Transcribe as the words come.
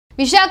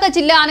విశాఖ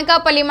జిల్లా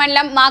అనకాపల్లి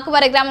మండలం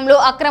మాకవర గ్రామంలో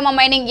అక్రమ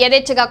మైనింగ్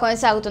యథేచ్ఛగా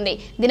కొనసాగుతుంది.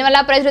 దీనివల్ల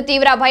ప్రజలు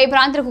తీవ్ర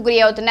భయభ్రాంతులకు గురి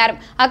అవుతున్నారు.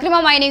 అక్రమ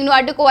మైనింగ్ ను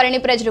అడ్డుకోవాలని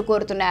ప్రజలు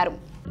కోరుతున్నారు.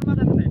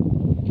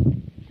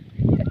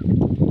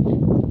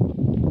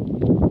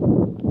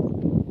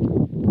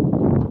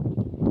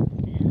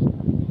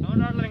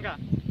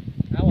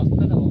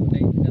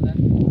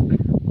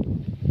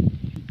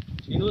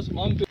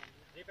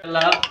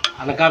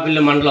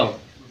 అనకాపల్లి మండలం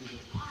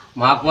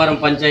మాకవరం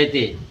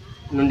పంచాయతీ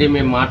నుండి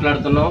మేము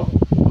మాట్లాడుతున్నాం.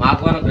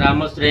 మాకవరం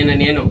గ్రామస్తుడైన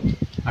నేను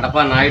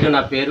అడపా నాయుడు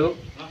నా పేరు.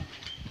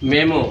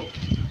 మేము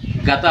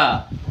గత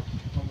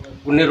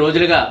కొన్ని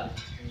రోజులుగా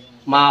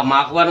మా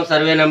మాకవరం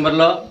సర్వే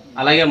నెంబర్లో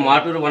అలాగే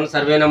మాటూరు 1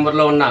 సర్వే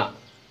నెంబర్లో ఉన్న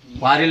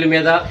క్వారీల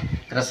మీద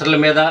క్రషర్ల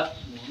మీద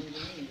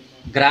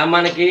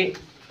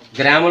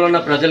గ్రామంలో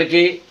ఉన్న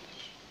ప్రజలకి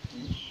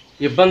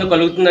ఇబ్బంది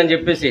కలుగుతుందని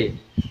చెప్పేసి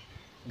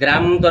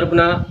గ్రామం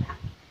తరపున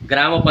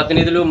గ్రామ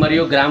ప్రతినిధులు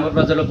మరియు గ్రామ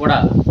ప్రజలు కూడా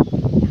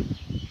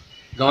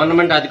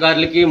గవర్నమెంట్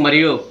అధికారులకి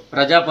మరియు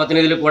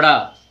ప్రజాప్రతినిధులు కూడా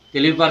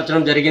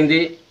తెలియపరచడం జరిగింది.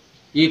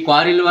 ఈ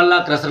క్వారీల వల్ల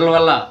క్రషర్ల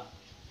వల్ల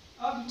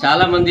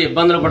చాలామంది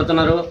ఇబ్బందులు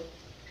పడుతున్నారు.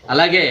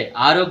 అలాగే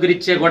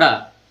ఆరోగ్యరీత్యా కూడా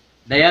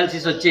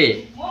డయాలసిస్ వచ్చి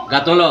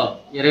గతంలో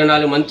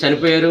 24 మంది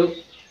చనిపోయారు.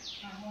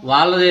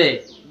 వాళ్ళది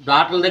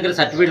డాక్టర్ల దగ్గర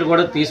సర్టిఫికేట్లు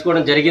కూడా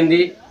తీసుకోవడం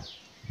జరిగింది.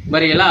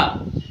 మరి ఇలా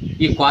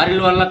ఈ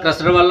క్వారీల వల్ల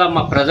క్రషర్ల వల్ల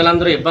మా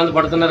ప్రజలందరూ ఇబ్బంది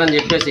పడుతున్నారని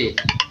చెప్పేసి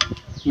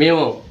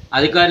మేము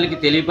అధికారులకి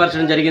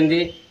తెలియపరచడం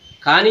జరిగింది.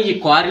 కానీ ఈ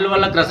క్వారీల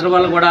వల్ల క్రషర్ల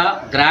వల్ల కూడా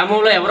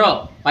గ్రామంలో ఎవరో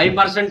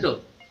 5%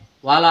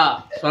 వాళ్ళ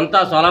సొంత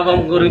స్వలాభం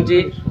గురించి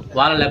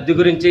వాళ్ళ లబ్ధి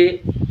గురించి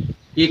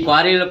ఈ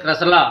క్వారీల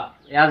క్రషర్ల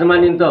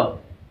యాజమాన్యంతో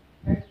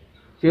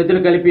చేతులు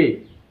కలిపి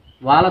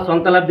వాళ్ళ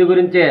సొంత లబ్ధి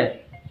గురించే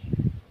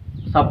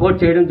సపోర్ట్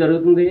చేయడం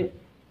జరుగుతుంది.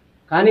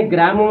 కానీ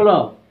గ్రామంలో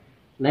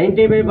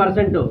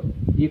 95%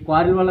 ఈ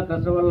క్వారీల వల్ల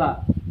క్రషర్ల వల్ల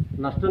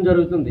నష్టం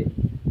జరుగుతుంది.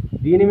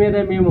 దీని మీద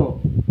మేము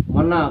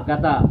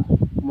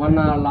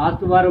మొన్న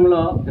లాస్ట్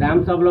వారంలో గ్రామ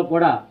సభలో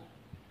కూడా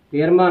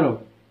తీర్మానం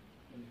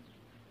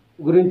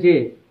గురించి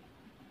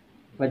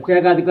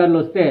ప్రత్యేక అధికారులు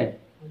వస్తే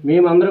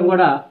మేమందరం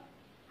కూడా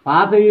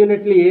పాత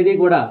యూనిట్లు ఏది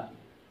కూడా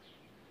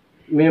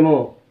మేము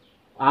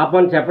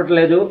ఆపని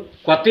చెప్పట్లేదు.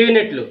 కొత్త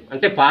యూనిట్లు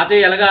అంటే పాత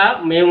ఎలాగా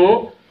మేము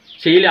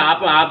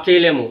ఆప్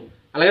చేయలేము.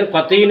 అలాగే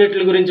కొత్త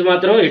యూనిట్ల గురించి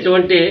మాత్రం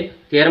ఎటువంటి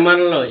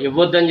తీర్మానంలో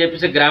ఇవ్వద్దని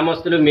చెప్పేసి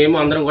గ్రామస్తులు మేము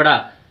అందరం కూడా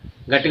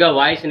గట్టిగా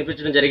వాయిస్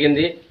వినిపించడం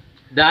జరిగింది.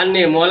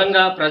 దాన్ని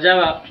మూలంగా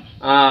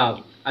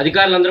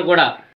అధికారులందరూ కూడా